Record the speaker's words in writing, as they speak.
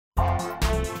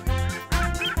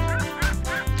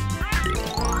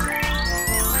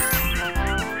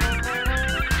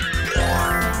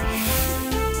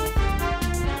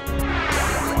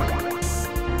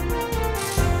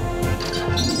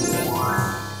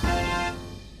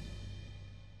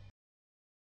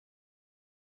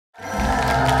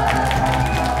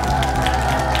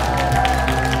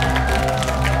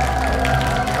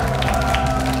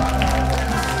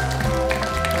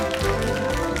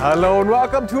Hello and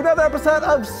welcome to another episode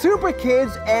of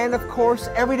Superkids, and of course,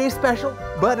 every day special,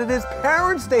 but it is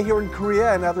Parents' Day here in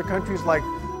Korea and other countries like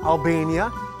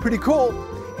Albania. Pretty cool.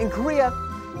 In Korea,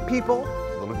 people,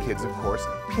 little kids of course,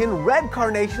 pin red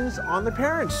carnations on their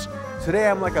parents. Today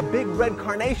I'm like a big red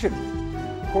carnation.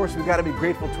 Of course, we gotta be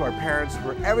grateful to our parents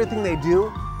for everything they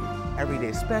do. Every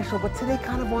day special, but today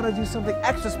kind of want to do something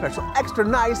extra special, extra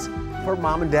nice for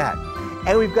mom and dad.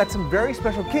 And we've got some very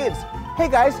special kids. Hey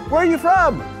guys, where are you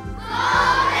from?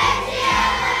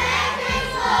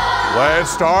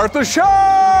 Let's start the show!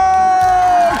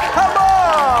 Come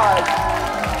on!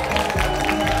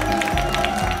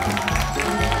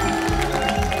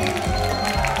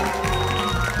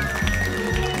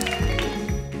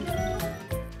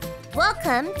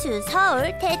 Welcome to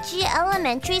Seoul Daechi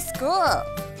Elementary School.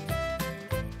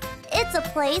 It's a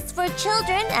place for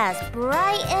children as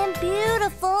bright and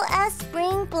beautiful as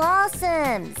spring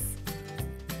blossoms.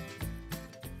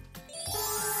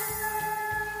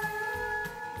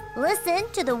 Listen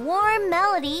to the warm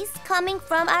melodies coming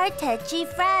from our Daechi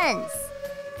friends.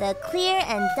 The clear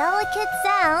and delicate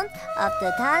sounds of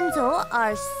the danzo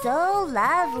are so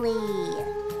lovely.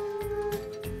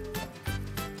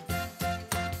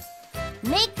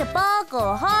 Make the ball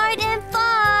go hard and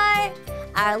far.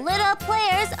 Our little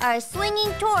players are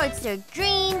swinging towards their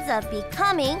dreams of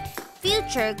becoming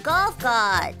future golf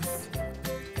gods.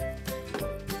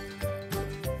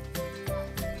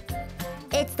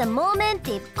 It's the moment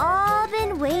they've all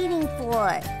been waiting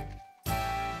for.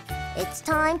 It's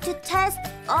time to test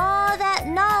all that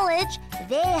knowledge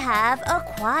they have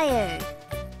acquired.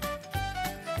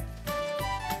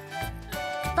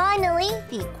 Finally,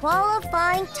 the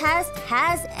qualifying test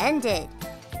has ended.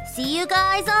 See you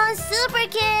guys on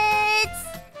Superkids!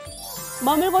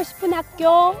 머물고 싶은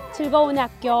학교, 즐거운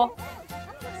학교,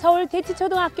 서울 대치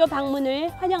초등학교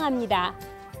방문을 환영합니다.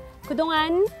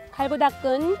 그동안 갈고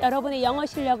닦은 여러분의 영어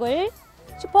실력을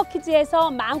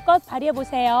슈퍼키즈에서 마음껏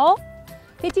발휘해보세요.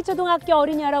 대치 초등학교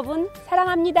어린이 여러분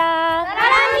사랑합니다.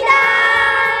 사랑합니다!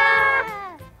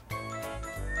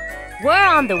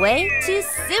 We're on the way to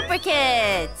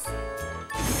Superkids!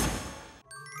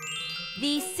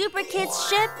 The Superkids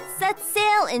ship sets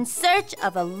sail in search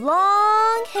of a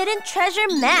long hidden treasure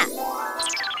map.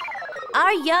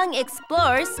 Our young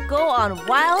explorers go on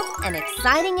wild and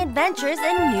exciting adventures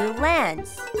in new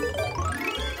lands.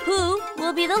 Who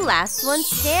will be the last one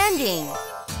standing?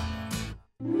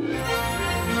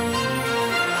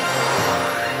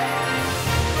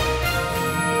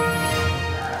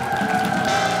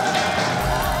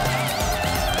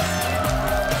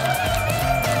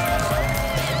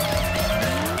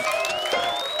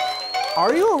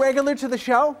 Are you a regular to the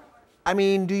show? I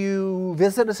mean, do you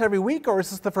visit us every week, or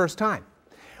is this the first time?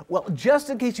 Well,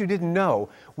 just in case you didn't know,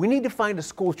 we need to find a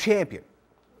school champion.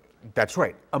 That's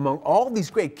right. Among all these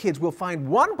great kids, we'll find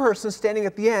one person standing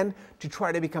at the end to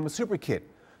try to become a super kid.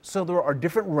 So there are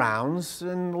different rounds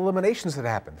and eliminations that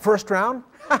happen. First round,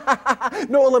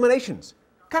 no eliminations.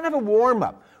 Kind of a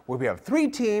warm-up, where we have 3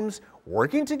 teams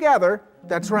working together,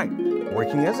 that's right,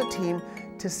 working as a team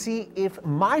to see if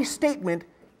my statement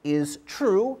is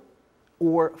true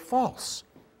or false.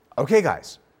 Okay,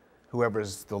 guys,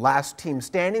 whoever's the last team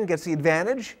standing gets the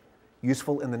advantage,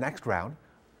 useful in the next round.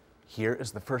 Here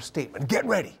is the first statement. Get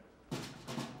ready.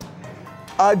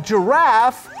 A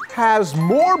giraffe has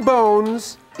more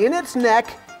bones in its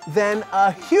neck than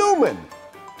a human.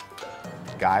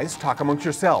 Guys, talk amongst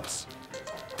yourselves.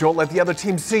 Don't let the other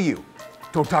team see you.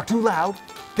 Don't talk too loud.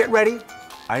 Get ready.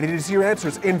 I need to see your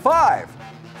answers in 5,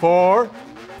 4,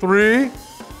 3,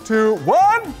 2,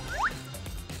 1.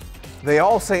 They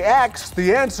all say X.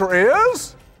 The answer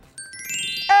is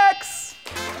X.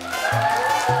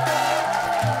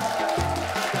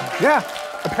 Yeah,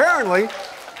 apparently,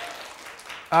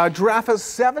 a giraffe has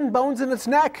 7 bones in its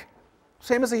neck.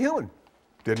 Same as a human.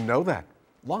 Didn't know that.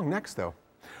 Long necks, though.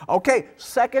 Okay,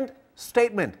 second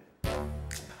statement.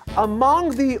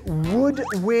 Among the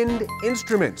woodwind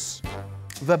instruments,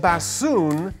 the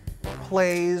bassoon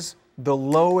plays the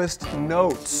lowest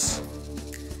notes.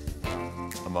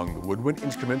 Among the woodwind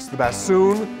instruments, the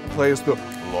bassoon plays the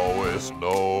lowest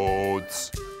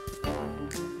notes.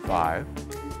 5,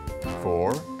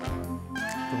 4, 3,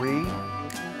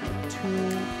 2,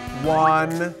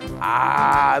 1.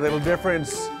 Ah, little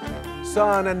difference.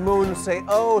 Sun and moon say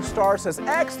O, star says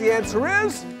X. The answer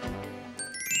is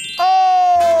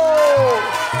O!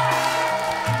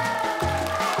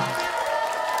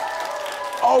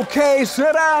 Okay,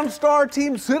 sit down, star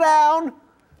team, sit down.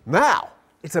 Now,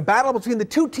 it's a battle between the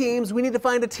 2 teams. We need to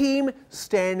find a team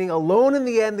standing alone in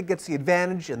the end that gets the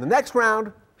advantage in the next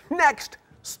round. Next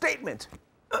statement.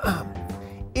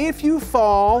 If you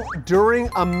fall during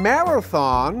a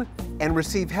marathon and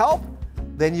receive help,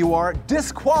 then you are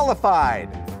disqualified.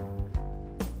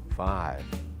 5,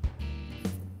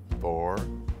 4,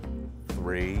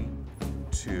 3,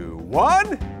 2,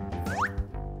 1.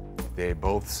 They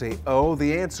both say, oh,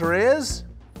 the answer is?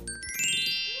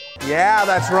 Yeah,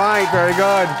 that's right. Very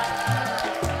good.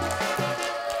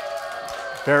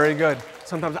 Very good.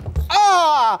 Sometimes,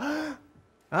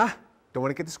 don't want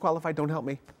to get disqualified. Don't help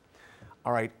me.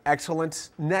 All right,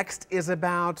 excellent. Next is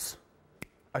about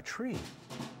a tree.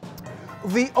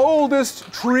 The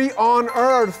oldest tree on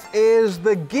Earth is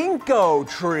the ginkgo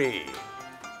tree.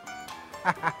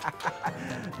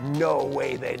 No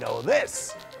way they know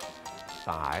this.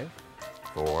 5,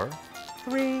 4,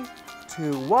 3,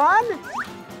 2, 1.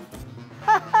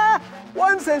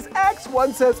 One says X,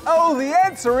 one says O. The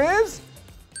answer is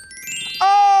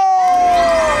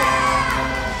O.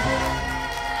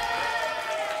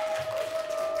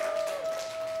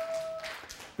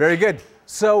 Very good.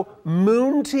 So,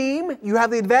 Moon Team, you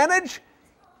have the advantage,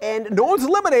 and no one's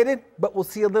eliminated, but we'll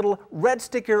see a little red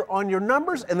sticker on your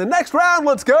numbers in the next round.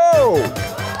 Let's go!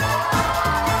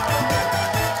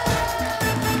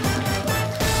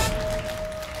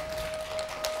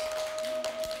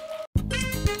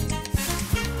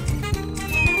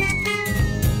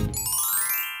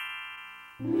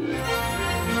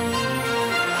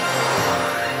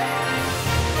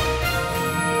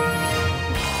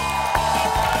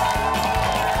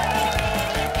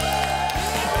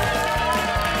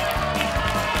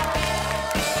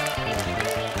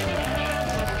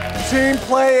 Team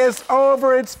play is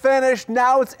over, it's finished.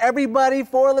 Now it's everybody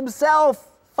for themselves.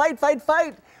 Fight, fight,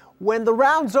 fight. When the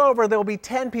round's over, there'll be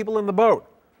 10 people in the boat.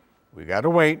 We gotta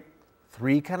wait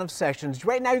 3 kind of sessions.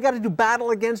 Right now, you gotta do battle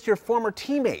against your former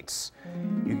teammates.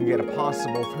 You can get a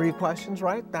possible 3 questions,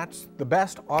 right? That's the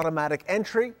best automatic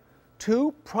entry.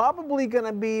 2 probably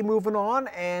gonna be moving on,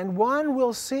 and 1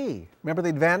 we'll see. Remember the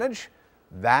advantage?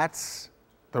 That's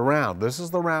the round. This is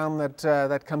the round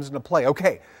that comes into play.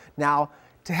 Okay, now,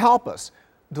 to help us,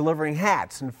 delivering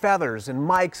hats and feathers and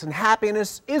mics and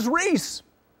happiness is Reese.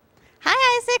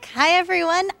 Hi, Isaac. Hi,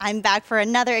 everyone. I'm back for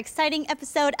another exciting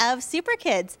episode of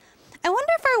Superkids. I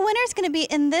wonder if our winner's going to be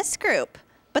in this group.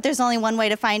 But there's only one way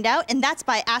to find out, and that's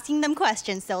by asking them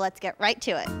questions. So let's get right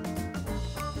to it.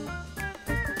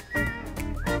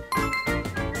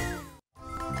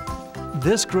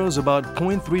 This grows about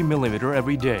 0.3 millimeter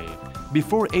every day.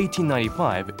 Before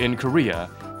 1895, in Korea,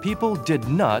 people did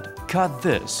not cut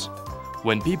this.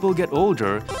 When people get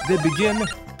older, they begin...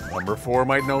 Number 4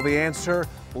 might know the answer.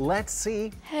 Let's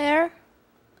see. Hair.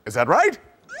 Is that right?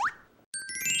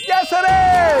 Yes, it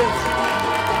is!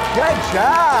 Good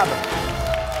job!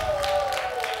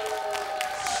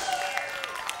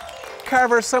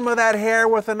 Cover some of that hair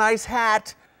with a nice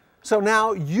hat. So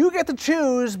now you get to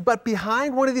choose, but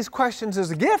behind one of these questions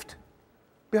is a gift.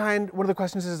 Behind one of the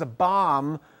questions is a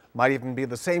bomb. Might even be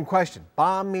the same question.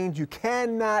 Bomb means you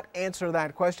cannot answer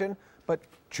that question, but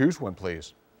choose one,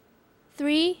 please.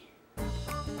 3.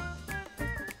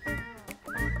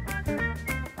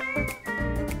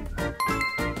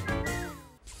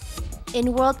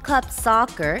 In World Cup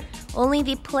soccer, only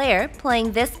the player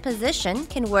playing this position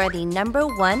can wear the number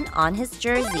 1 on his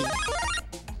jersey.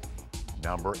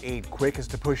 Number 8,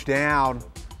 quickest to push down.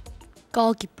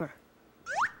 Goalkeeper.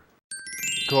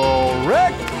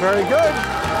 Correct. Very good.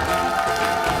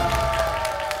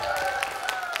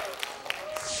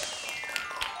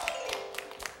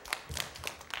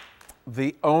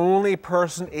 The only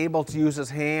person able to use his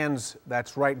hands,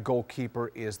 that's right, goalkeeper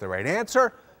is the right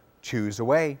answer. Choose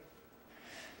away.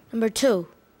 Number 2.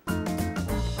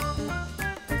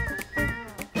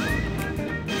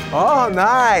 Oh,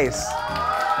 nice.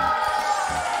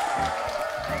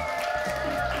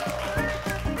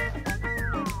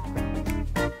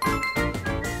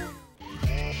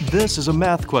 This is a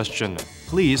math question.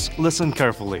 Please listen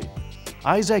carefully.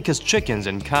 Isaac has chickens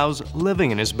and cows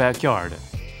living in his backyard.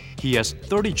 He has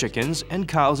 30 chickens and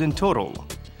cows in total.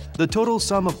 The total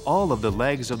sum of all of the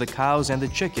legs of the cows and the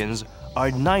chickens are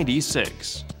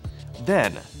 96.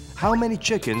 Then, how many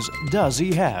chickens does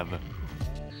he have?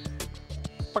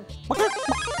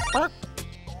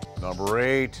 Number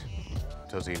 8.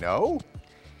 Does he know?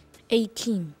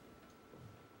 18.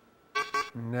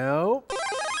 No.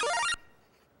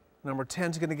 Number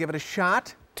 10's going to give it a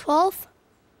shot. 12.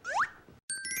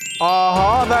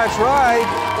 Uh-huh, that's right.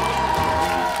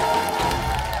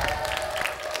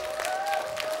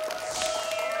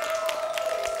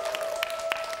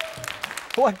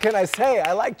 What can I say?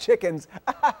 I like chickens.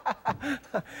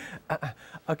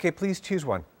 Okay, please choose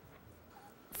one.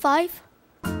 5.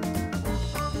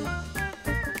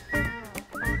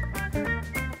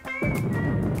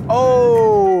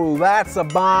 Oh, that's a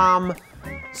bomb.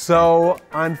 So,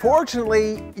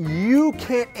 unfortunately, you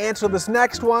can't answer this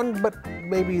next one, but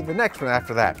maybe the next one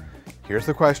after that. Here's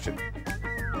the question.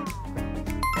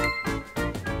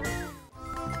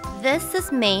 This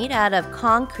is made out of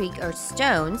concrete or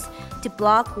stones to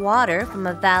block water from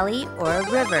a valley or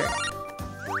a river.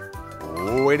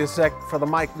 Wait a sec for the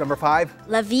mic, number 5.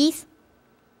 La vis.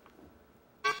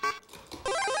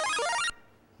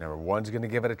 Number 1's going to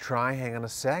give it a try. Hang on a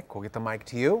sec. We'll get the mic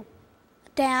to you.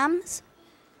 Dams.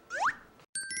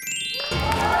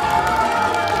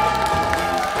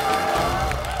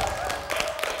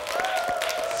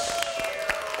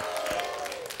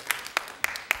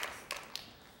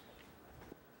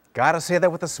 Gotta say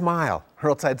that with a smile, or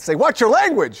else I'd say, "What's your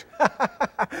language?"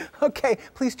 Okay,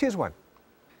 please choose one.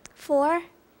 4.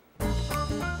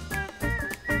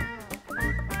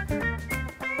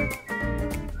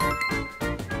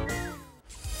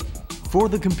 For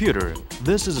the computer,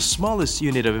 this is the smallest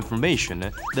unit of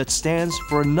information that stands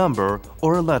for a number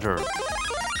or a letter.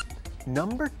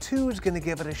 Number 2 is gonna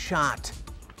give it a shot.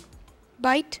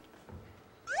 Byte.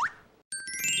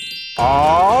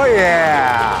 Oh,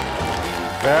 yeah!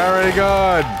 Very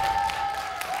good.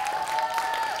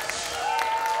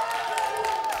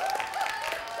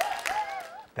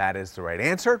 That is the right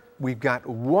answer. We've got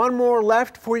one more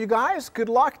left for you guys. Good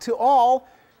luck to all.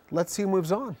 Let's see who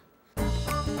moves on.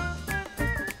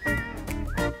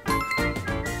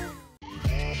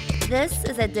 This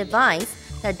is a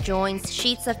device that joins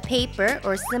sheets of paper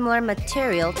or similar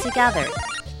material together.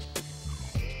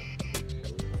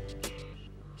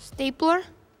 Stapler.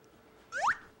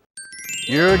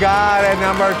 You got it,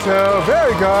 number 2.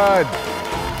 Very good.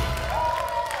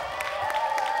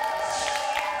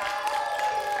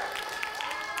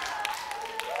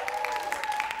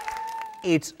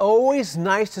 It's always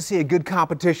nice to see a good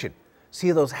competition.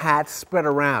 See those hats spread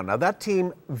around. Now that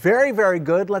team, very, very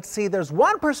good. Let's see, there's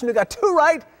one person who got 2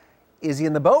 right. Is he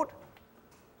in the boat?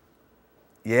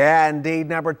 Yeah, indeed,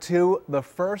 number 2, the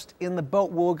first in the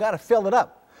boat. Well, we've got to fill it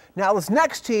up. Now this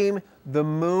next team, the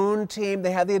Moon team,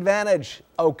 they have the advantage.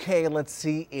 Okay, let's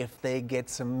see if they get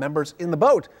some members in the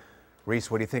boat.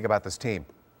 Reese, what do you think about this team?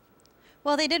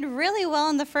 Well, they did really well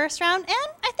in the first round,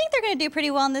 and I think they're going to do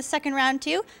pretty well in this second round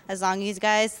too, as long as you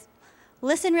guys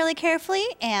listen really carefully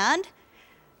and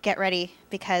get ready,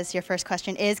 because your first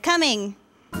question is coming.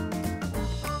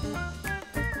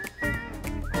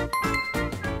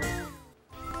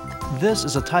 This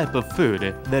is a type of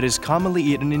food that is commonly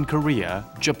eaten in Korea,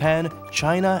 Japan,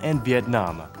 China, and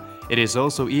Vietnam. It is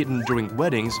also eaten during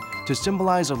weddings to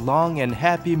symbolize a long and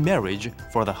happy marriage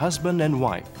for the husband and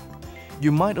wife.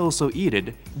 You might also eat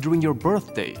it during your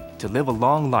birthday to live a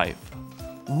long life.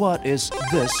 What is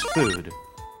this food?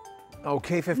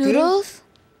 Okay, 15. Noodles.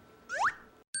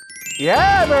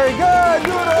 Yeah, very good,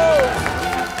 noodles.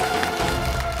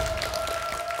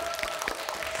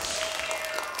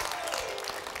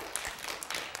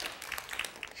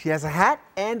 She has a hat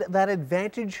and that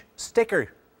advantage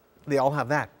sticker. They all have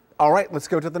that. All right, let's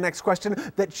go to the next question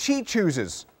that she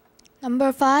chooses.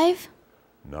 Number 5.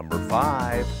 Number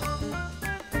 5.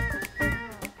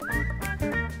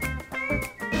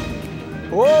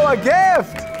 Whoa, a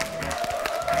gift!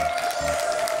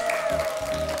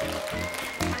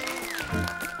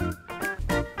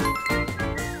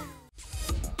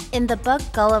 In the book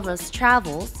Gulliver's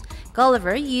Travels,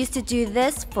 Gulliver used to do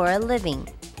this for a living.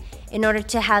 In order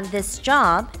to have this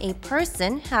job, a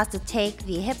person has to take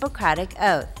the Hippocratic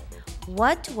Oath.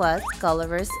 What was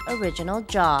Gulliver's original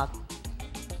job?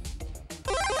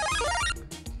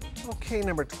 Okay,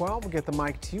 number 12, we'll get the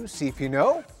mic to you, see if you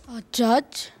know. A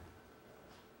judge.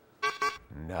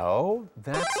 No,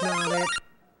 that's not it.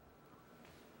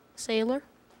 Sailor.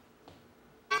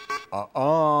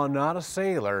 Not a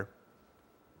sailor.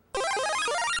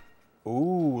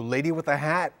 Ooh, lady with a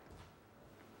hat.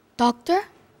 Doctor.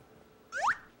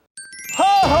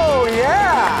 Oh,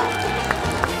 yeah!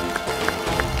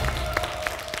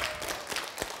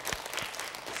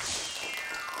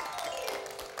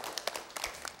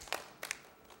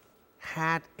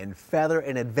 Hat and feather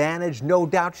and advantage. No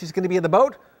doubt she's going to be in the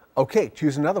boat. Okay,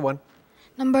 choose another one.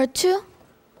 Number 2.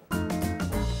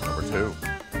 Number 2.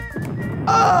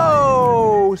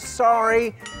 Oh,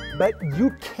 sorry, but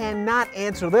you cannot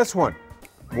answer this one.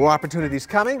 More opportunities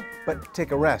coming, but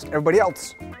take a rest. Everybody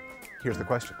else, here's the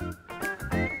question.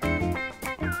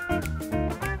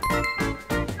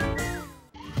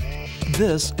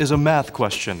 This is a math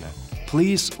question.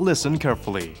 Please listen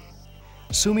carefully.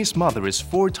 Sumi's mother is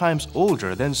 4 times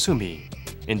older than Sumi.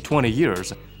 In 20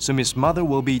 years, Sumi's mother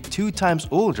will be 2 times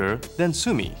older than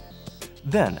Sumi.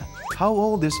 Then, how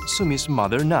old is Sumi's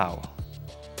mother now?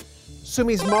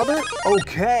 Sumi's mother?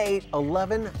 Okay.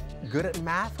 11. Good at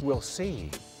math? We'll see.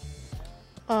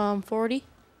 40.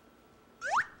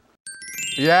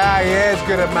 Yeah, he is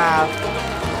good at math.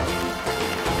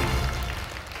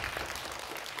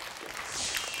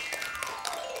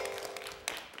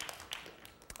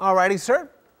 Alrighty, sir.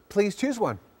 Please choose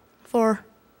one. 4.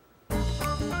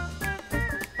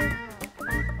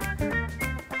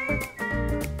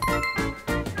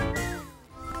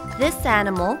 This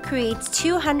animal creates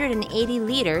 280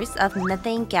 liters of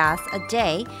methane gas a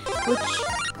day, which...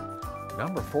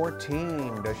 Number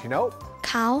 14. Does she know?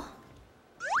 Cow.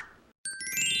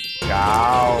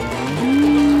 Cow.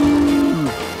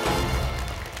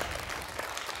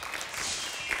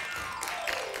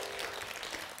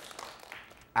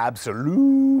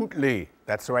 Absolutely.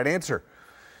 That's the right answer.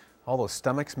 All those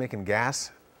stomachs making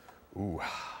gas. Ooh.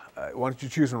 Why don't you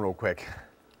choose one real quick?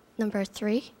 Number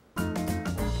 3.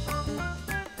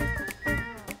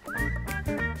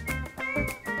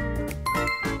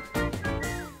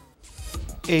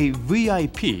 A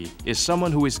VIP is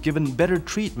someone who is given better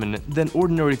treatment than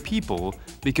ordinary people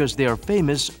because they are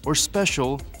famous or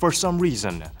special for some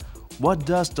reason. What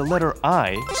does the letter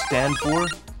I stand for?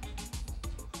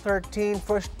 13.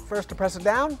 First to press it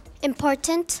down.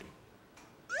 Important.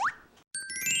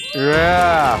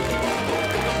 Yeah.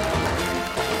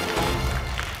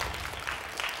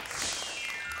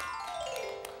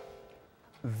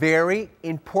 Very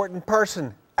important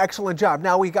person. Excellent job.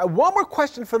 Now we got one more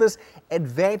question for this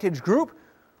advantage group.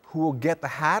 Who will get the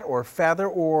hat or feather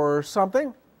or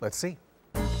something? Let's see.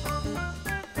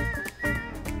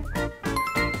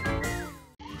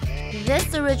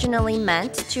 This originally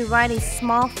meant to ride a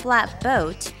small flat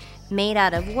boat made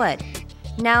out of wood.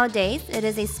 Nowadays, it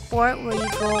is a sport where you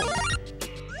go...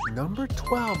 Number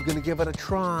 12, gonna give it a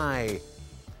try.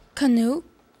 Canoe.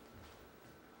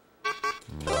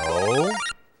 No.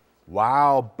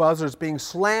 Wow, buzzers being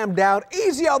slammed down.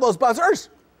 Easy on those buzzers.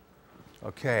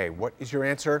 Okay, what is your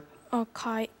answer?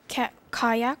 Kayak.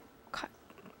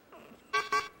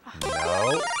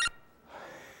 No.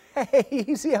 Hey,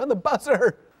 easy on the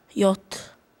buzzer. Yacht.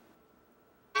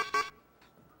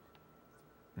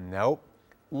 Nope.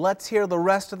 Let's hear the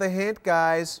rest of the hint,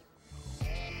 guys.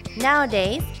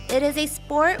 Nowadays, it is a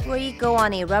sport where you go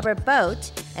on a rubber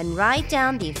boat and ride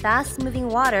down the fast-moving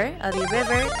water of a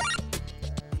river.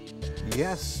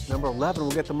 Yes, number 11.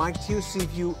 We'll get the mic to you, see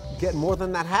if you get more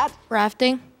than that hat.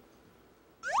 Rafting.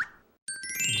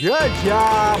 Good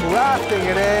job. Rafting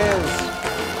it is.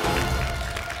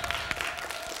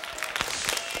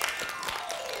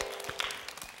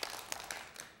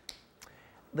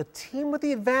 The team with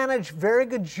the advantage, very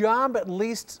good job. At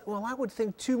least, well, I would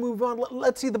think 2 move on.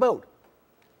 Let's see the boat.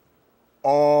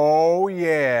 Oh,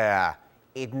 yeah.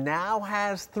 It now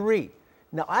has 3.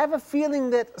 Now, I have a feeling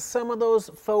that some of those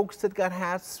folks that got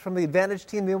hats from the advantage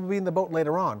team, they will be in the boat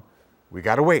later on. We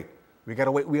gotta wait. We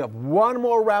gotta wait. We have one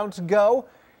more round to go.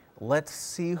 Let's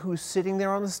see who's sitting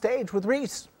there on the stage with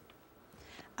Reese.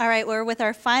 All right, we're with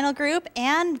our final group,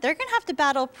 and they're gonna have to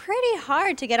battle pretty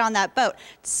hard to get on that boat.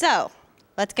 So,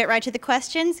 let's get right to the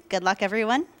questions. Good luck,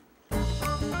 everyone.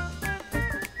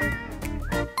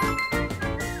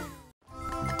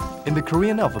 In the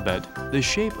Korean alphabet, the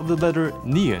shape of the letter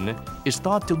neon is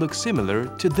thought to look similar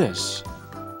to this.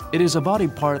 It is a body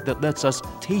part that lets us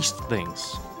taste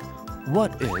things.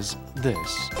 What is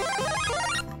this?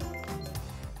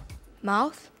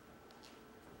 Mouth.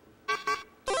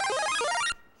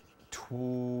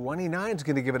 29 is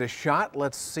going to give it a shot.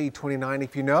 Let's see, 29,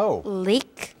 if you know.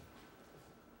 Leak.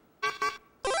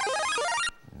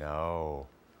 No.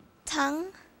 Tongue.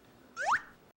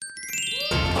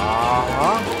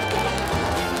 Uh-huh.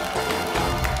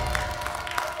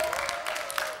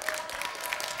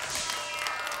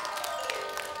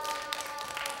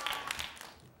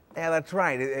 Yeah, that's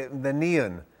right. The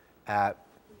neon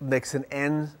makes an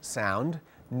N sound,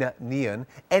 neon.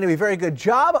 Anyway, very good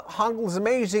job. Hangul is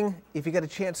amazing. If you get a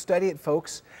chance, study it,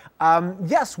 folks.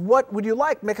 Yes, what would you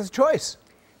like? Make us a choice.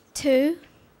 2.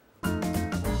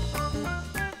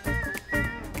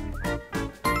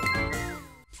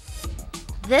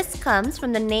 This comes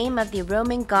from the name of the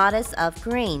Roman goddess of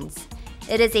grains.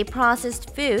 It is a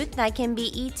processed food that can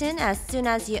be eaten as soon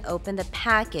as you open the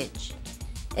package.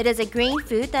 It is a grain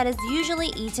food that is usually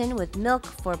eaten with milk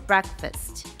for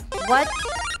breakfast. What?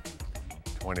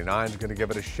 29 is going to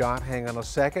give it a shot. Hang on a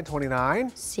second.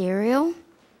 29. Cereal.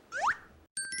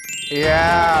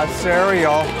 Yeah,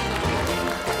 cereal.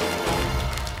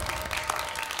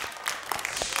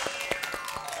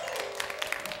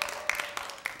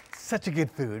 Such a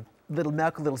good food. Little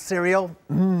milk, a little cereal.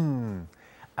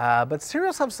 But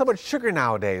cereals have so much sugar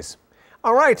nowadays.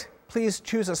 All right, please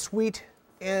choose a sweet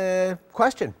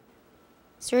question.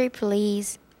 3,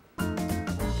 please.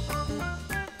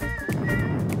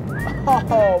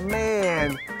 Oh,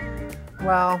 man.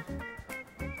 Well,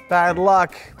 bad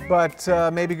luck, but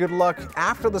maybe good luck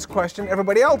after this question.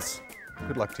 Everybody else,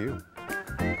 good luck to you.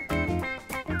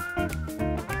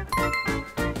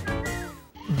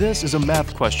 This is a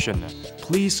math question.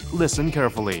 Please listen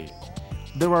carefully.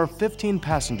 There are 15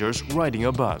 passengers riding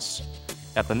a bus.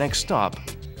 At the next stop,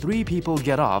 3 people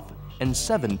get off and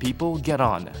 7 people get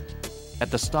on. At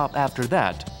the stop after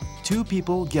that, 2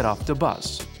 people get off the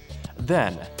bus.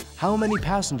 Then, how many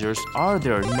passengers are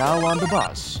there now on the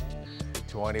bus?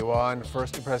 21,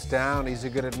 first to press down. He's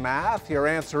good at math. Your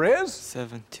answer is?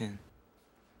 17.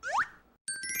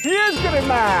 He is good at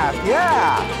math,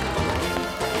 yeah.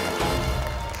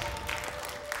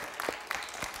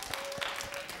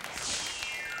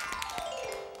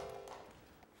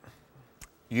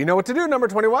 You know what to do, number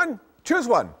 21. Choose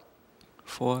one.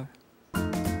 4.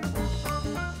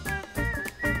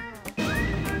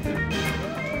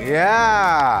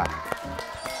 Yeah.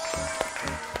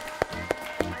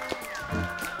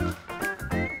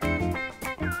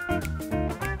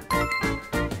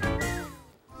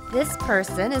 This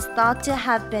person is thought to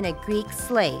have been a Greek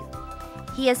slave.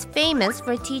 He is famous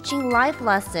for teaching life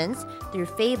lessons through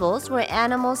fables where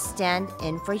animals stand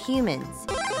in for humans.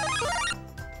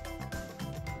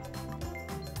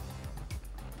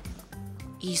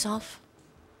 Aesop.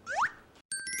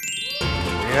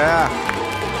 Yeah.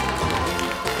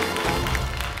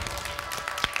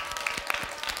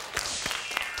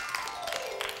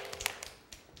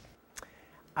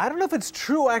 I don't know if it's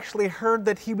true. I actually heard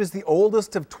that he was the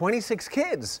oldest of 26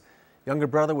 kids. Younger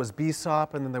brother was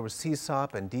Bsop, and then there was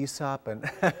Csop and Dsop, and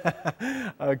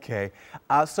okay.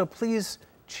 So please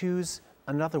choose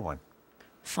another one.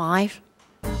 5.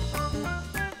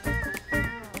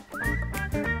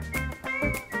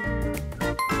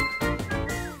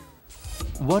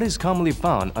 What is commonly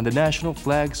found on the national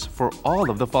flags for all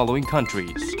of the following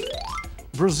countries?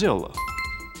 Brazil,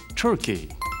 Turkey,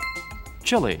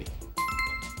 Chile,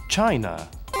 China.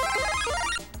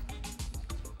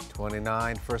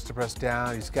 29, first to press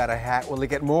down. He's got a hat. Will he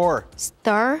get more?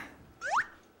 Star.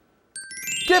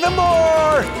 Give him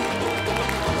more!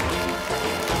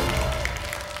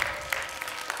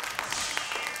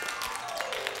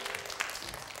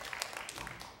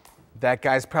 That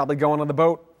guy's probably going on the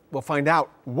boat. We'll find out.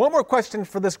 One more question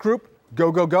for this group. Go,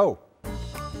 go, go.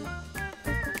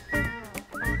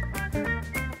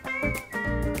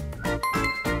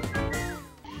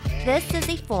 This is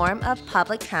a form of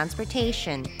public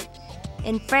transportation.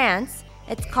 In France,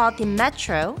 it's called the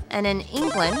metro, and in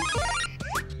England,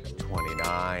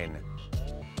 29.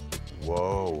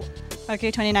 Whoa.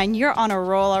 Okay, 29, you're on a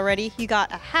roll already. You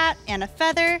got a hat and a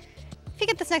feather. If you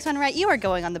get this next one right, you are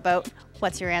going on the boat.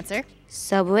 What's your answer?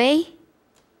 Subway.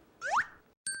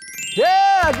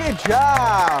 Yeah, good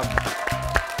job.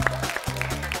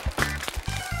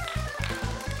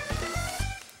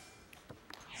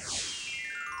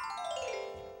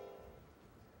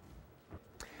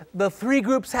 The 3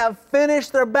 groups have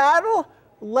finished their battle.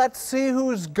 Let's see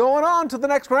who's going on to the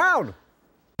next round.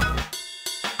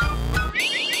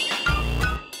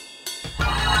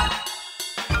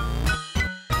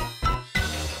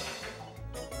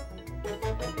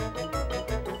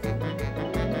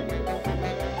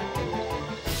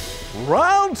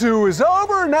 Round 2 is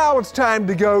over. Now it's time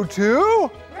to go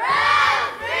to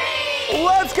round 3!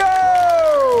 Let's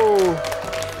go!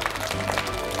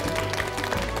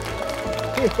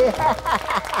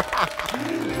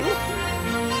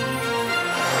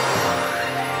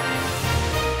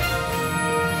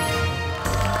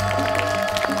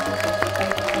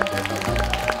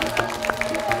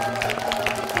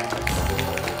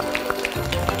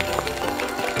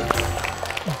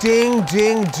 Ding,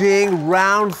 ding, ding.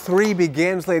 Round 3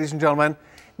 begins, ladies and gentlemen.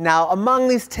 Now, among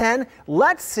these 10,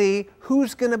 let's see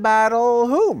who's going to battle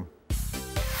whom.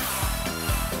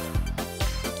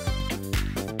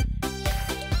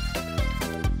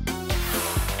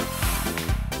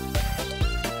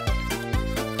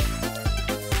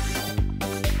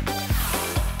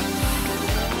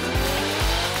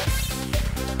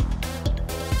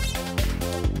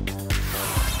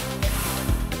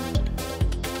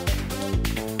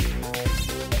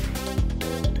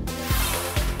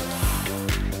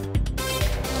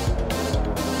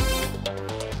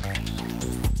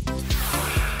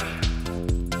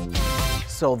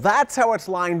 So that's how it's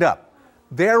lined up.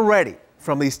 They're ready.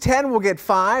 From these 10, we'll get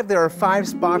 5. There are 5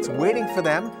 spots waiting for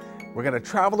them. We're going to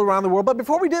travel around the world. But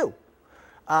before we do,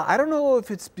 I don't know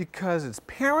if it's because it's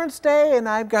Parents' Day and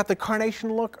I've got the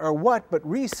carnation look or what, but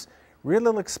Reese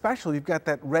really look special. You've got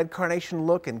that red carnation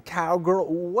look and cowgirl.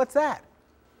 What's that?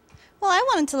 Well, I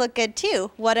wanted to look good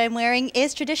too. What I'm wearing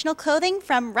is traditional clothing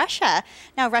from Russia.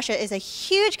 Now, Russia is a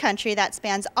huge country that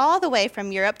spans all the way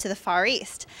from Europe to the Far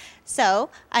East. So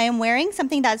I am wearing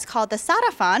something that's called the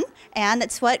sarafan, and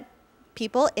it's what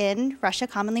people in Russia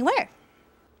commonly wear.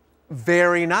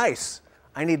 Very nice.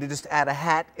 I need to just add a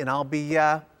hat and I'll be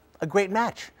a great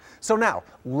match. So now,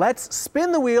 let's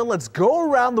spin the wheel. Let's go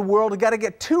around the world. We got to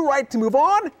get 2 right to move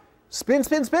on. Spin,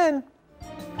 spin, spin.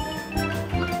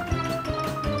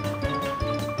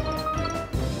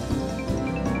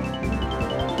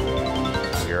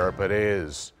 Europe it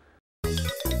is.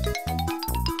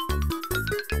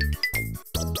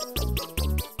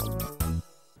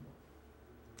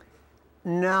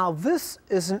 Now, this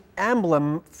is an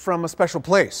emblem from a special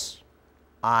place.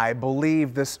 I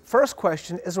believe this first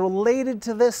question is related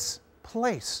to this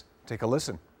place. Take a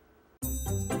listen.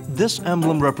 This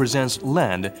emblem represents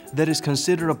land that is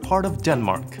considered a part of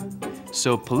Denmark.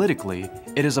 So politically,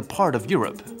 it is a part of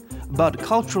Europe. But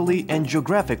culturally and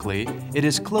geographically, it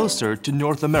is closer to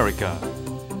North America.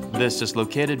 This is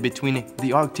located between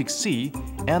the Arctic Sea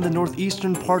and the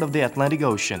northeastern part of the Atlantic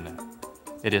Ocean.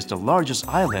 It is the largest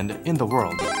island in the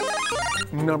world.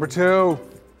 Number 2.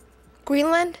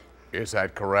 Greenland? Is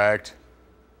that correct?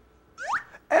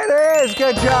 It is!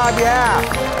 Good job, yeah!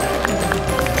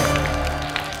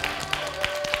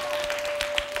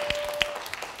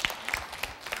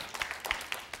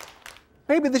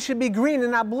 Maybe this should be green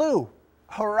and not blue.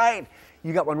 All right,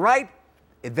 you got one right.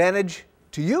 Advantage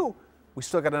to you. We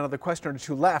still got another question or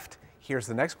 2 left. Here's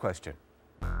the next question.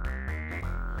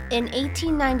 In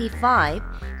 1895,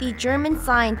 the German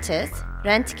scientist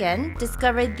Röntgen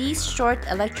discovered these short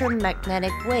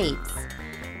electromagnetic waves.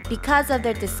 Because of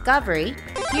their discovery,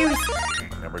 here's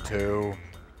Number 2.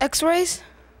 X-rays?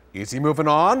 Is he moving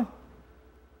on?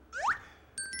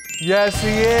 Yes, he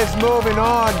is moving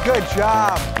on. Good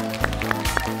job.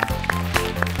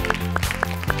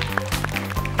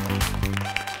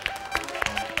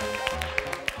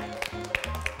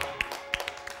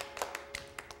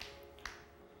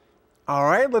 All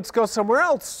right, let's go somewhere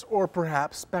else, or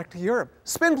perhaps back to Europe.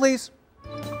 Spin, please.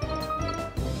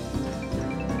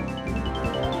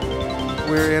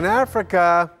 We're in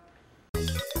Africa.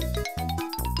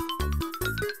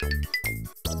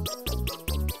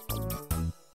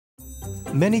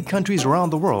 Many countries around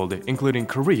the world, including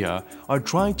Korea, are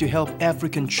trying to help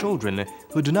African children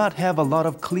who do not have a lot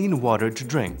of clean water to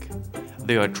drink.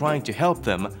 They are trying to help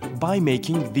them by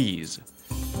making these.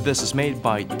 This is made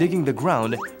by digging the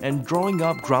ground and drawing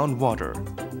up groundwater.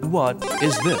 What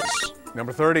is this?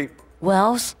 Number 30.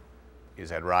 Wells? Is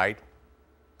that right?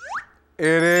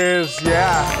 It is,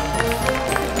 yeah.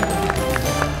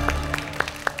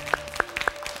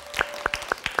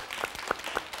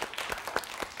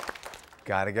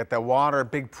 Gotta get that water,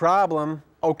 big problem.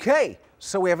 Okay,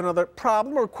 so we have another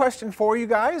problem or question for you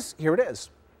guys. Here it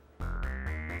is.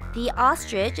 the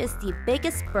ostrich is the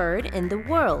biggest bird in the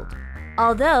world.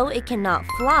 Although it cannot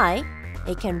fly,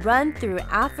 it can run through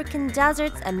African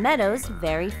deserts and meadows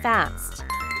very fast.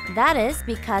 That is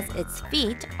because its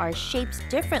feet are shaped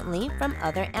differently from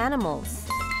other animals.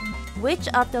 Which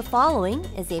of the following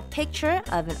is a picture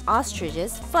of an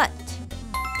ostrich's foot?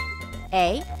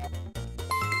 A,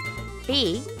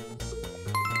 B,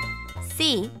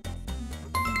 C,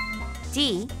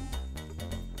 D.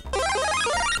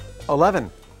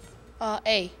 11.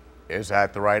 A. Is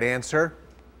that the right answer?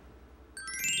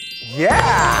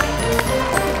 Yeah!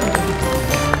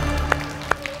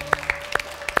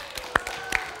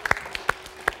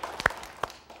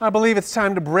 I believe it's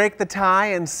time to break the tie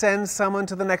and send someone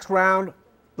to the next round.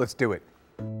 Let's do it.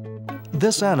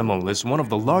 This animal is one of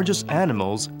the largest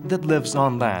animals that lives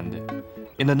on land.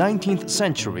 In the 19th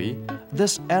century,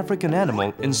 this African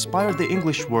animal inspired the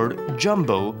English word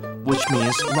jumbo, which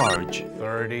means large.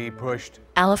 30 pushed.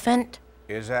 Elephant.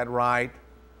 Is that right?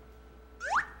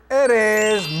 It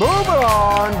is. Move it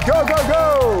on. Go, go,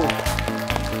 go.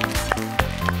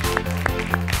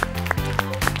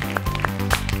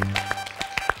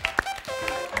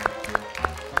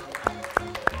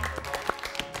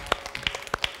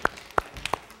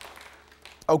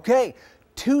 Okay,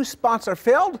 2 spots are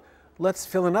filled. Let's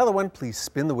fill another one. Please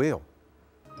spin the wheel.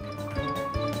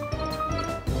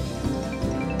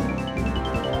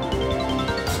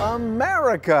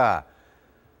 America.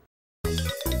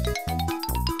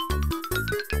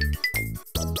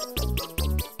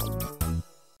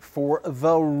 For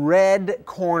the red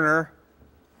corner,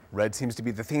 red seems to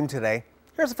be the theme today.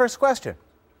 Here's the first question.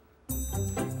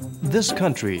 This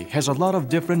country has a lot of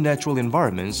different natural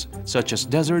environments, such as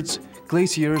deserts,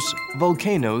 glaciers,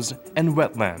 volcanoes, and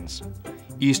wetlands.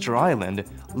 Easter Island,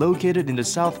 located in the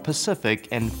South Pacific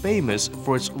and famous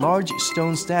for its large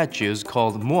stone statues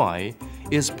called moai,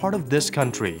 is part of this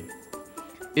country.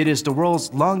 It is the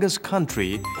world's longest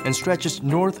country and stretches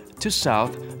north to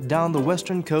south down the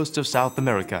western coast of South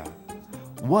America.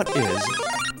 What is...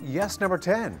 Yes, number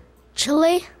 10.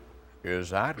 Chile. Is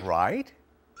that right?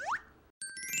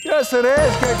 Yes, it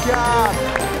is. Good job.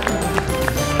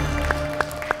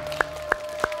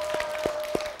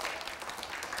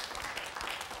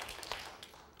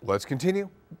 Let's continue.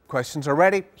 Questions are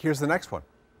ready. Here's the next one.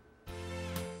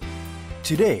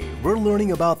 Today, we're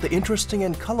learning about the interesting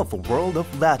and colorful world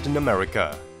of Latin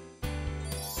America.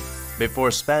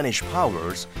 Before Spanish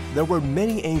powers, there were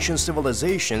many ancient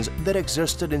civilizations that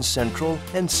existed in Central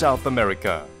and South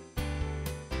America.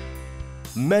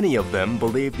 Many of them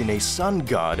believed in a sun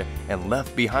god and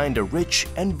left behind a rich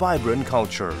and vibrant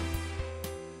culture.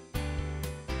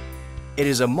 It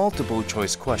is a multiple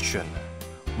choice question.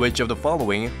 Which of the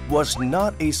following was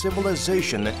not a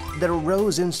civilization that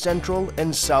arose in Central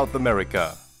and South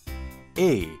America?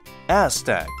 A.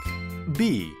 Aztec.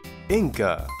 B.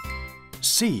 Inca.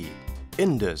 C.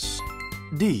 Indus.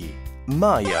 D.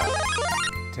 Maya.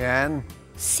 10.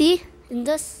 C.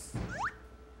 Indus.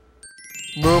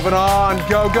 Moving on.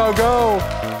 Go, go, go.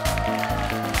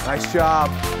 Nice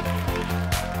job.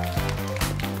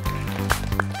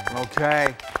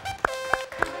 Okay.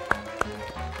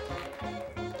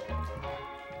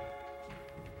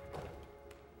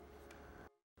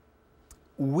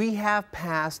 We have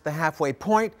passed the halfway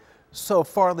point. So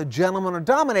far, the gentlemen are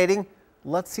dominating.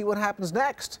 Let's see what happens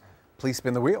next. Please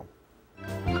spin the wheel.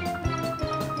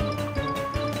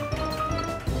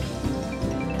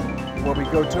 Will we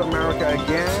go to America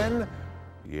again?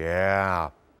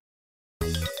 Yeah.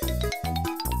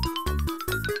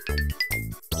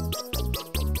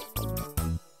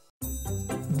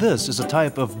 This is a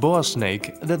type of boa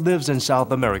snake that lives in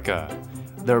South America.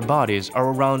 Their bodies are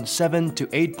around 7 to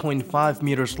 8.5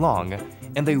 meters long,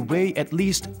 and they weigh at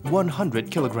least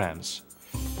 100 kilograms.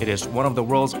 It is one of the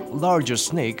world's largest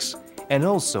snakes and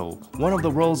also one of the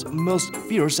world's most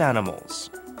fierce animals.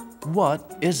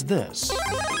 What is this?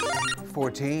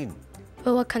 14.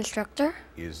 Boa constrictor.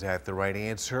 Is that the right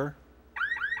answer?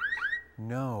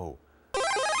 No.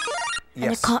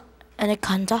 Yes.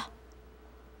 Anaconda.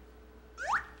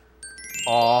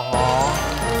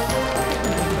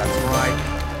 That's right.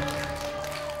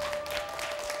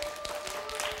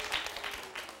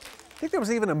 I think there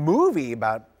was even a movie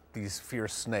about these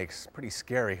fierce snakes. Pretty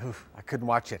scary. Oof, I couldn't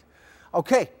watch it.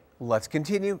 Okay, let's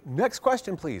continue. Next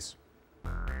question, please.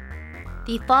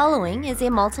 The following is a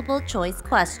multiple choice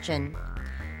question.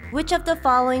 Which of the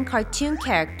following cartoon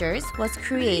characters was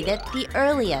created the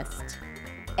earliest?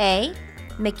 A.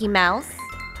 Mickey Mouse.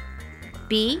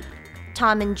 B.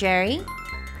 Tom and Jerry.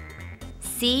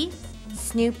 C.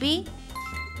 Snoopy.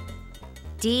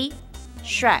 D.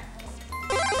 Shrek.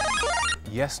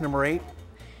 Yes, number 8.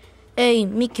 A.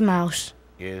 Mickey Mouse.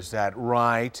 Is that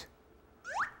right?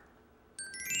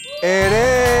 It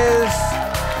is!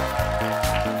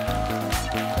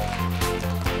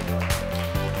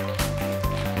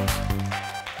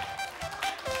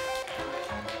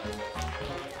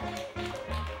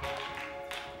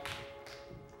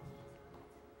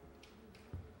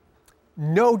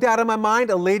 No doubt in my mind,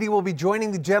 a lady will be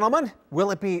joining the gentleman.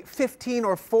 Will it be 15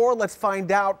 or 4? Let's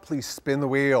find out. Please spin the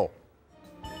wheel.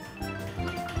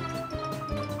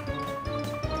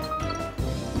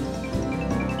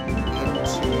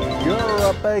 Into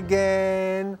Europe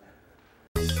again.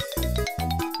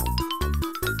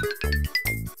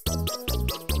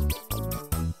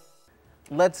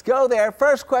 Let's go there.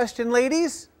 First question,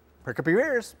 ladies. Prick up your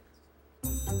ears.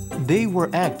 They were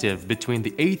active between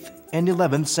the 8th and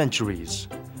 11th centuries.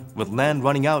 With land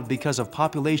running out because of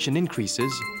population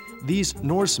increases, these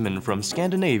Norsemen from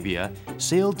Scandinavia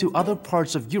sailed to other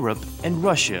parts of Europe and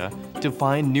Russia to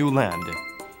find new land.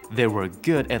 They were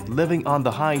good at living on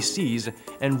the high seas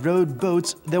and rowed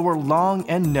boats that were long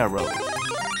and narrow.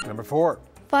 Number 4.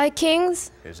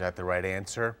 Vikings. Is that the right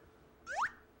answer?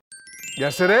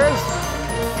 Yes, it is.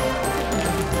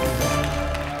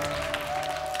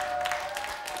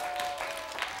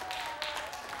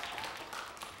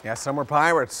 Yeah, some were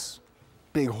pirates.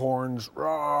 Big horns,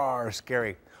 roar,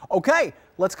 scary. Okay,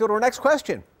 let's go to our next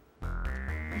question.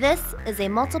 This is a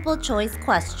multiple choice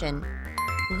question.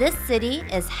 This city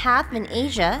is half in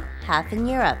Asia, half in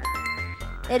Europe.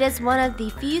 It is one of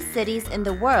the few cities in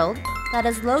the world that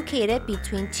is located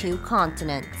between 2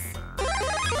 continents.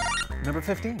 Number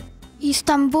 15.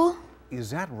 Istanbul.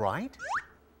 Is that right?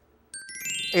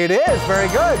 It is, very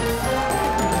good.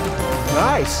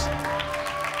 Nice.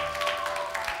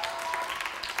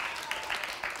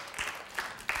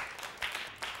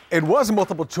 It was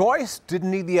multiple choice,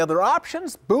 didn't need the other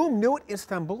options. Boom, knew it,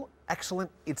 Istanbul. Excellent.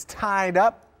 It's tied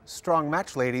up. Strong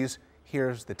match, ladies.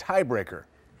 Here's the tiebreaker.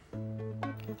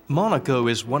 Monaco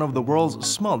is one of the world's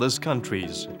smallest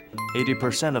countries.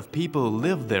 80% of people who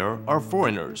live there are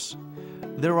foreigners.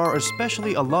 There are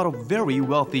especially a lot of very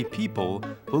wealthy people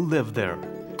who live there.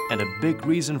 And a big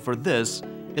reason for this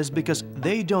is because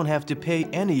they don't have to pay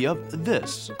any of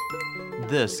this.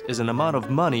 This is an amount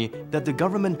of money that the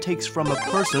government takes from a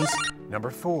person's... Number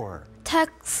 4.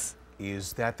 Tax.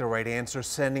 Is that the right answer,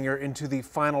 sending her into the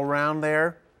final round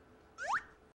there?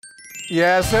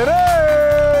 Yes, it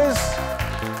is!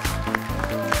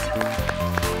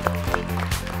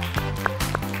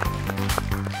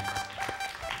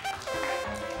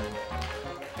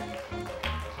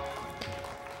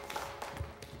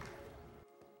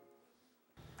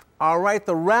 All right,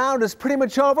 the round is pretty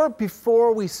much over.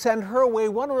 Before we send her away, I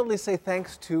want to really say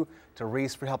thanks to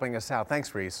Reese for helping us out.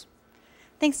 Thanks, Reese.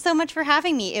 Thanks so much for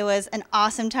having me. It was an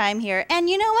awesome time here. And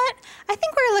you know what? I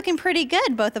think we're looking pretty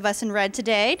good, both of us in red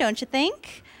today, don't you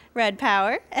think? Red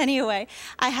power. Anyway,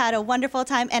 I had a wonderful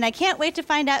time, and I can't wait to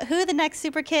find out who the next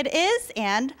Super Kid is,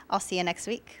 and I'll see you next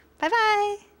week.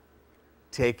 Bye-bye.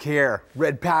 Take care.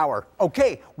 Red power.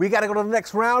 Okay, we got to go to the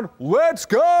next round. Let's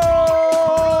go!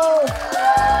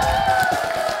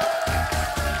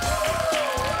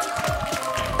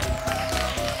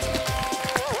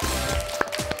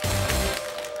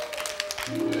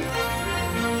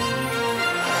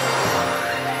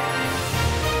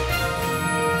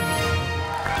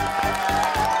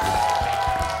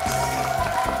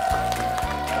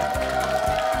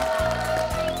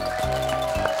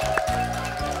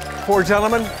 Four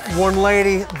gentlemen, one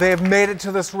lady, they've made it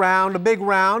to this round, a big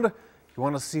round. You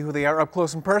want to see who they are up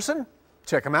close in person?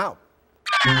 Check them out.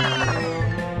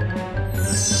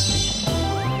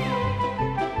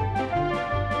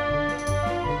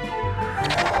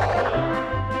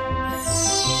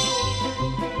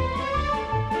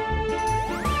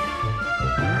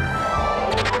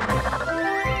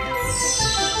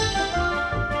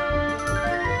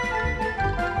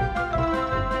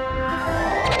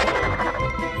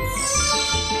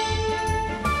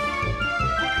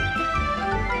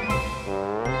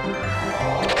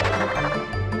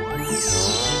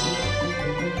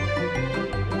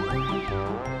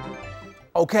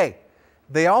 Okay,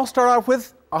 they all start off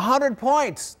with 100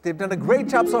 points. They've done a great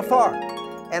job so far.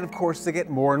 And of course, they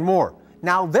get more and more.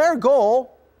 Now, their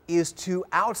goal is to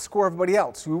outscore everybody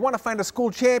else. We want to find a school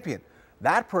champion.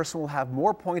 That person will have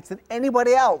more points than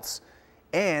anybody else.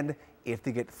 And if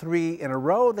they get 3 in a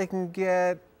row, they can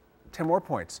get 10 more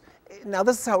points. Now,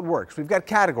 this is how it works. We've got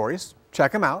categories.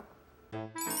 Check them out.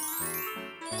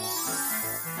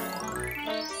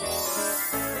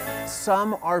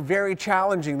 Some are very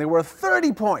challenging. They were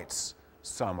 30 points.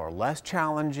 Some are less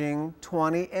challenging,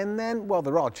 20, and then, well,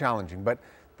 they're all challenging, but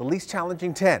the least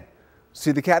challenging, 10.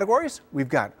 See the categories? We've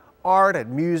got art and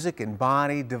music and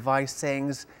body, device,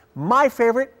 sayings. My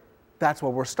favorite, that's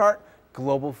where we'll start,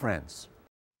 global friends.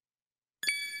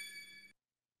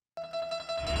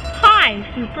 Hi,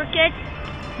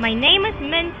 Superkids. My name is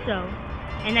Minso,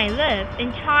 and I live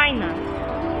in China.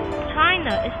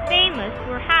 China is famous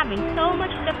for having so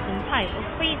much different types of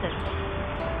cuisine.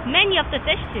 Many of the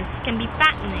dishes can be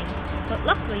fattening, but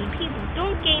luckily people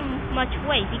don't gain much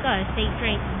weight because they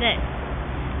drink this.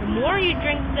 The more you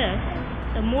drink this,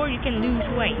 the more you can lose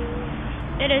weight.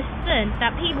 It is said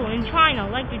that people in China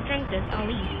like to drink this at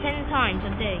least 10 times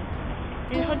a day.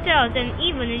 In hotels and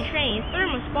even in trains,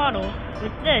 thermos bottles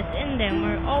with this in them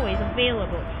are always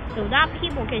available, so that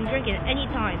people can drink it any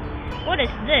time. What is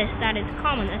this that is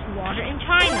common as water in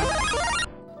China?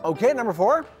 Okay, number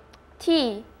 4.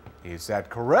 Tea. Is that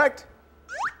correct?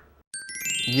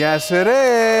 Yes, it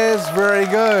is. Very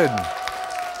good.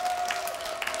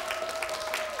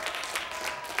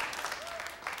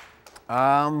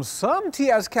 Some tea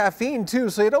has caffeine too,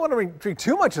 so you don't want to drink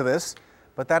too much of this,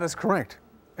 but that is correct.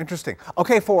 Interesting.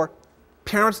 Okay, 4.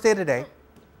 Parents' Day today.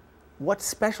 What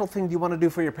special thing do you want to do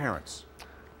for your parents?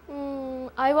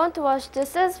 I want to wash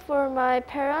dishes for my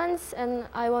parents, and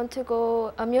I want to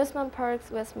go amusement parks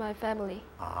with my family.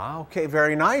 Okay,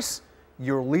 very nice.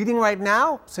 You're leading right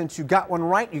now. Since you got one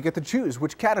right, you get to choose.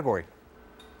 Which category?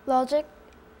 Logic.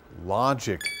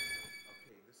 Logic.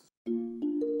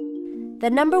 The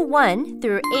number 1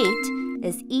 through 8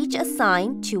 is each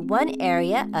assigned to one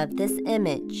area of this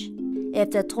image.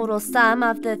 If the total sum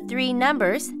of the 3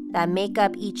 numbers that make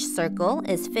up each circle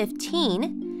is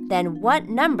 15, then what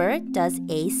number does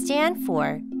A stand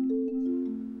for?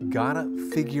 Gotta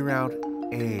figure out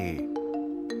A.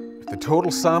 If the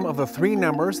total sum of the 3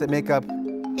 numbers that make up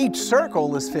each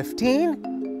circle is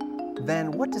 15,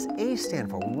 then what does A stand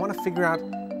for? We want to figure out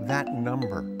that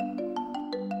number.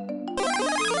 Number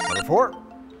 4.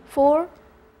 4,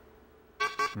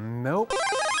 Nope.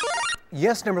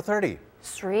 Yes, number 30.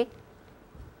 3,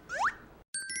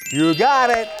 You got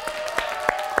it.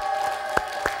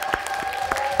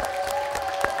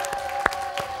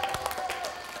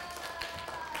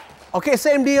 Okay,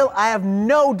 same deal. I have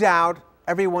no doubt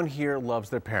everyone here loves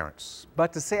their parents.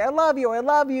 But to say I love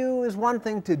you is one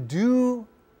thing. To do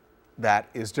that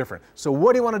is different. So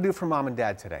what do you want to do for mom and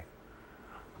dad today?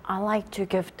 I like to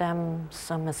give them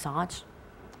some massage.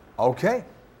 Okay,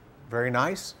 very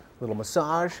nice. Little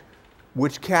massage.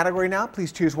 Which category now?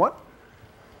 Please choose one.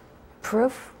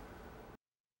 Proof.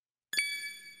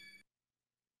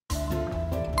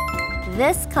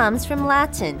 This comes from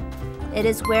Latin. It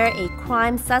is where a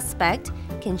crime suspect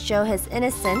can show his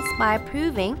innocence by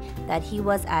proving that he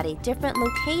was at a different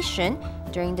location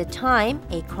during the time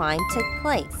a crime took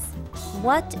place.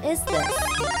 What is this?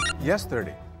 Yes,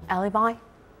 30. Alibi.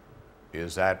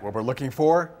 Is that what we're looking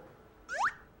for?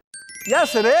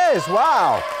 Yes, it is.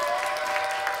 Wow.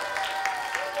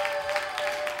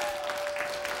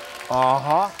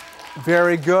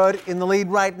 Very good. In the lead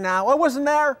right now. I wasn't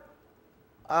there.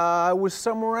 I was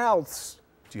somewhere else.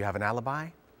 Do you have an alibi?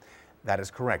 That is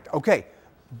correct. Okay,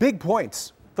 big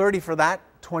points. 30 for that,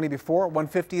 20 before,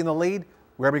 150 in the lead.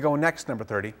 Where are we going next, number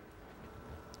 30?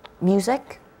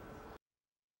 Music.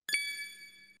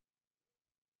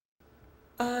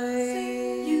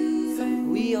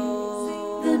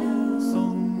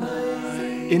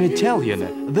 In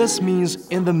Italian, this means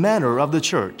in the manner of the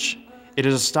church. It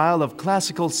is a style of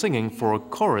classical singing for a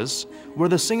chorus where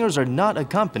the singers are not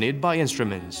accompanied by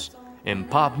instruments. In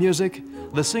pop music,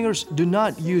 the singers do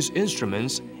not use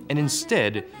instruments and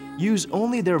instead use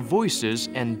only their voices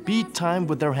and beat time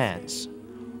with their hands.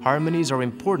 Harmonies are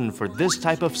important for this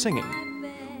type of singing.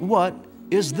 What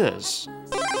is this?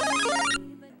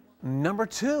 Number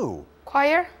 2.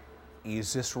 choir,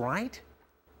 Is this right?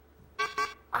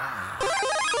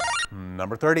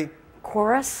 Number 30.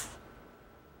 Chorus.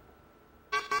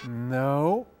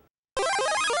 No.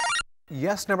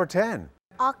 Yes, number 10.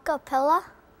 a cappella,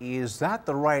 Is that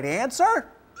the right answer?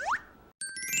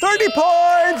 30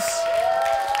 points!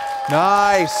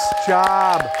 Nice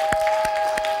job.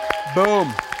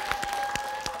 Boom.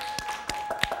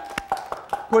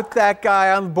 Put that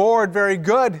guy on the board. Very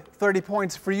good. 30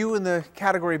 points for you in the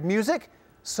category of music.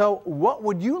 So what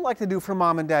would you like to do for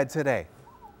mom and dad today?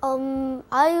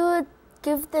 I would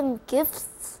give them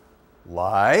gifts.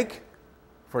 Like,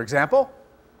 for example,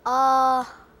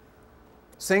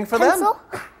 sing for Pencil?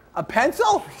 them? A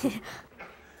pencil?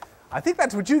 I think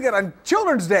that's what you get on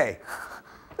Children's Day.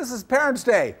 This is Parents'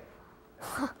 Day.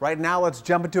 Right now, let's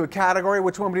jump into a category.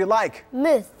 Which one would you like?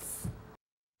 Myths.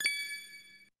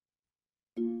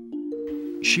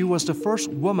 She was the first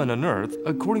woman on earth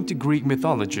according to Greek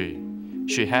mythology.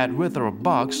 She had with her a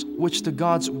box which the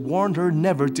gods warned her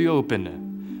never to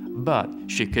open. But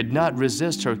she could not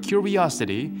resist her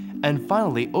curiosity and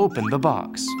finally opened the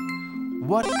box.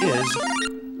 What is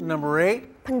Number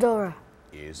 8. Pandora.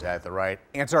 Is that the right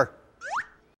answer?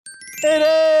 It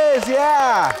is,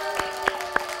 yeah.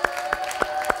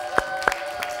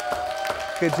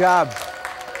 Good job.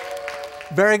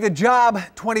 Very good job.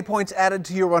 20 points added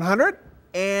to your 100.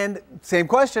 And same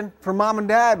question for mom and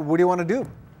dad. What do you want to do?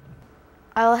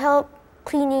 I'll help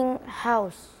cleaning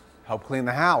house. Help clean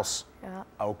the house. Yeah.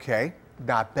 Okay.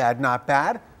 Not bad, not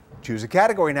bad. Choose a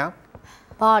category now.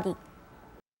 Body.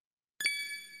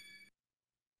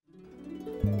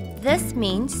 This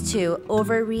means to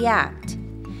overreact.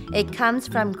 It comes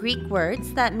from Greek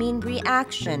words that mean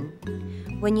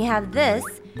reaction. When you have this,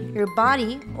 your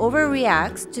body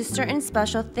overreacts to certain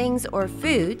special things or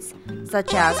foods,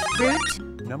 such as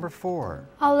fruit. Number 4.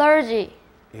 Allergy.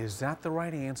 Is that the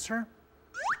right answer?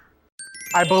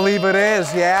 I believe it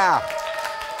is, yeah.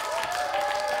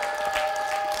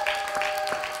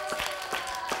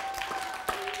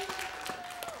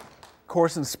 Of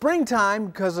course, in springtime,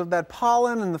 because of that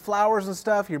pollen and the flowers and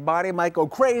stuff, your body might go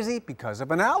crazy because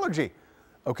of an allergy.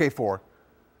 Okay, 4.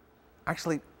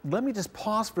 Actually, let me just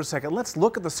pause for a second. Let's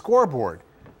look at the scoreboard.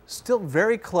 Still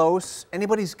very close.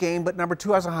 Anybody's game, but number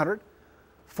 2 has 100.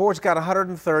 4's got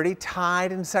 130,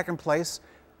 tied in second place.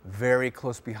 Very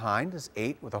close behind is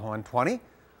 8 with 120.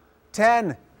 10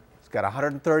 has got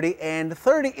 130 and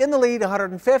 30 in the lead,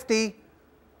 150.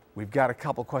 We've got a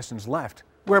couple questions left.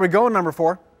 Where are we going, number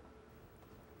 4?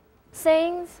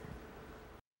 Sayings.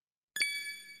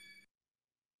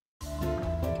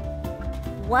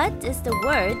 What is the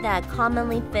word that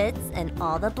commonly fits in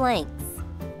all the blanks?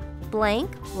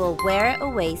 Blank will wear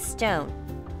away stone.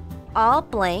 All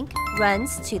blank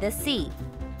runs to the sea.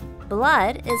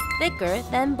 Blood is thicker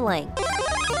than blank.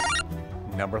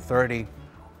 Number 30.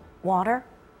 Water.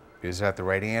 Is that the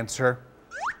right answer?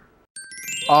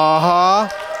 Uh-huh.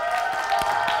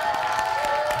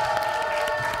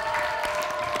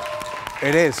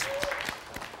 It is.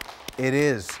 It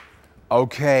is.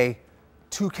 Okay,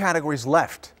 2 categories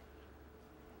left.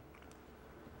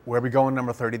 Where are we going,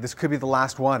 number 30? This could be the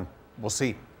last one. We'll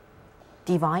see.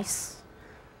 Device.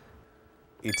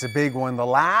 It's a big one. The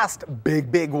last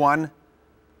big one.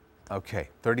 Okay,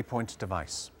 30 points,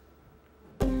 device.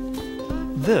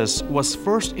 This was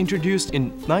first introduced in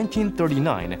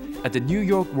 1939 at the New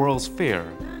York World's Fair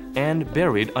and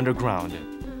buried underground.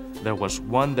 There was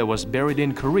one that was buried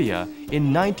in Korea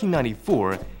in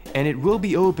 1994, and it will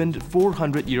be opened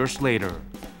 400 years later.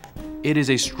 It is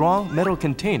a strong metal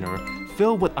container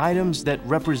filled with items that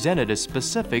represented a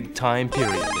specific time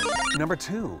period. Number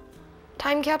 2.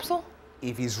 Time capsule?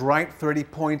 If he's right, 30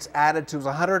 points added to his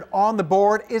 100 on the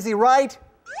board. Is he right?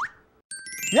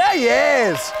 Yeah, he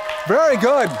is. Very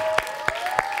good.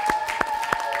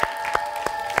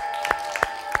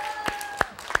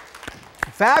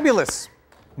 Fabulous.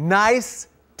 Nice,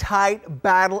 tight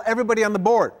battle. Everybody on the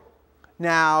board.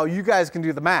 Now, you guys can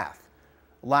do the math.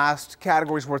 Last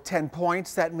category's worth 10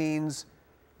 points. That means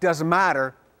doesn't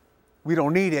matter. We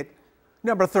don't need it.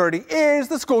 Number 30 is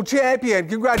the school champion.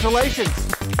 Congratulations.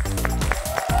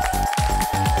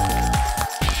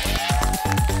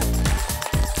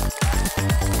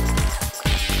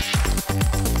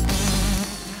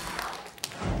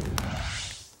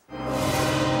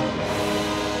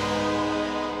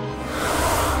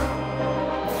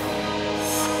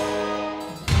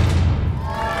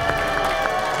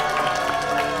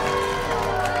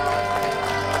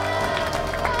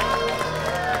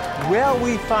 Will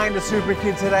we find a super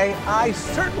kid today? I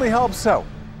certainly hope so.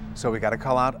 So we got to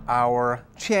call out our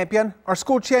champion, our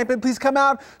school champion. Please come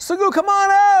out. Sugu, come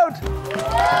on out!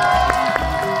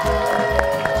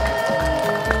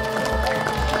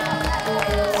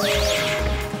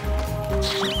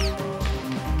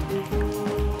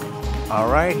 All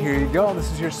right, here you go.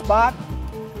 This is your spot.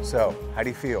 So, how do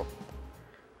you feel?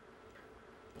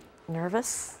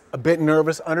 Nervous. A bit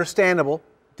nervous, understandable.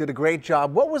 Did a great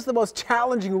job. What was the most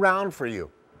challenging round for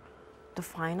you? The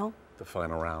final. The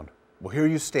final round. Well, here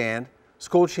you stand,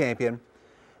 school champion.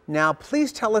 Now,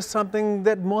 please tell us something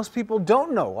that most people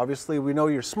don't know. Obviously, we know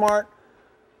you're smart.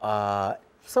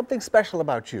 Something special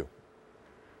about you.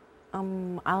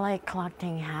 I like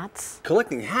collecting hats.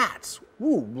 Collecting hats?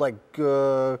 Ooh, like,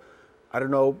 I don't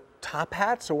know, top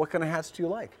hats, or what kind of hats do you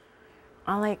like?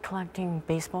 I like collecting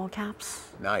baseball caps.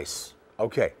 Nice.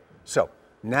 Okay, so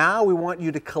now we want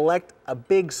you to collect a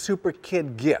big Super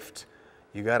Kid gift.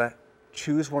 You gotta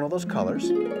choose one of those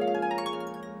colors.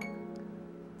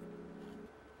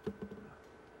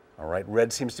 All right,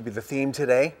 red seems to be the theme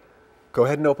today. Go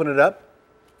ahead and open it up.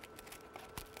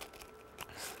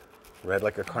 Red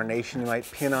like a carnation you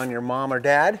might pin on your mom or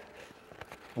dad.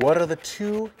 What are the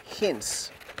 2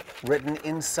 hints written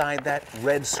inside that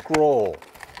red scroll?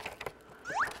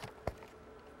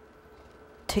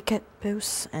 Ticket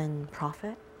booths and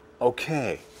profit.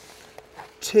 Okay.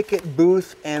 Ticket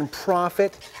booth and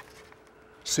profit.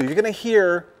 So you're going to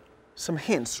hear some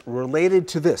hints related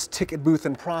to this, ticket booth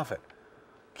and profit.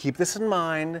 Keep this in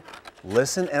mind,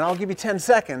 listen, and I'll give you 10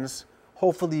 seconds.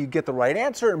 Hopefully you get the right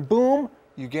answer, and boom,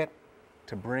 you get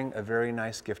to bring a very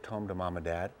nice gift home to mom and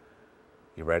dad.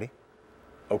 You ready?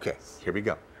 Okay, here we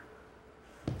go.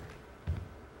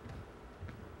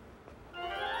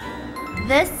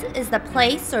 This is the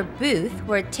place or booth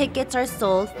where tickets are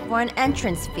sold for an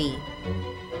entrance fee.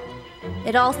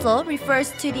 It also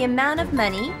refers to the amount of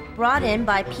money brought in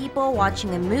by people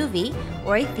watching a movie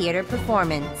or a theater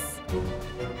performance.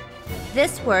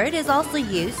 This word is also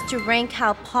used to rank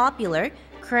how popular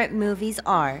current movies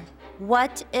are.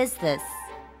 What is this?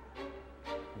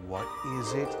 What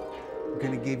is it? I'm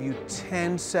going to give you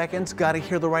 10 seconds. Got to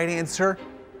hear the right answer.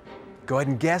 Go ahead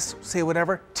and guess, say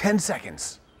whatever. 10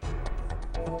 seconds.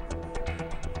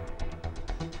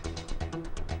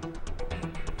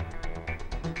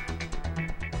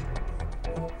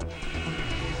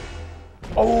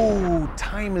 Oh,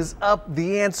 time is up.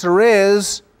 The answer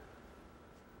is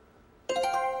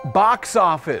box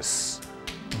office.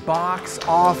 Box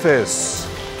office.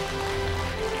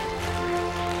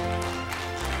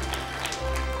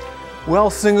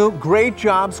 Well, Singu, great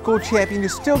job, school champion. You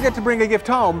still get to bring a gift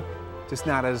home, just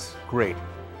not as great.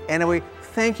 Anyway,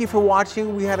 thank you for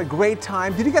watching. We had a great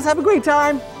time. Did you guys have a great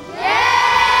time? Yeah!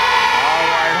 All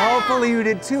right, hopefully you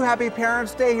did too. Happy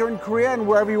Parents' Day here in Korea and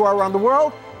wherever you are around the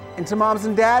world. And to moms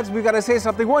and dads, we got to say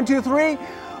something. 1, 2, 3.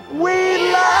 We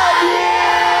love you!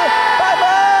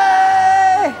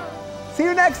 Bye-bye! See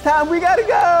you next time. We gotta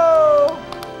go!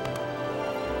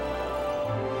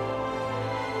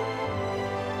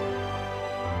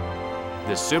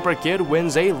 The Super Kid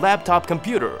wins a laptop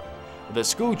computer. The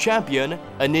school champion,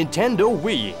 a Nintendo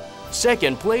Wii.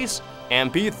 Second place,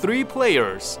 MP3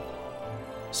 players.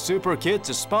 Super Kids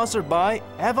is sponsored by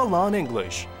Avalon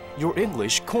English, your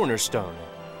English cornerstone.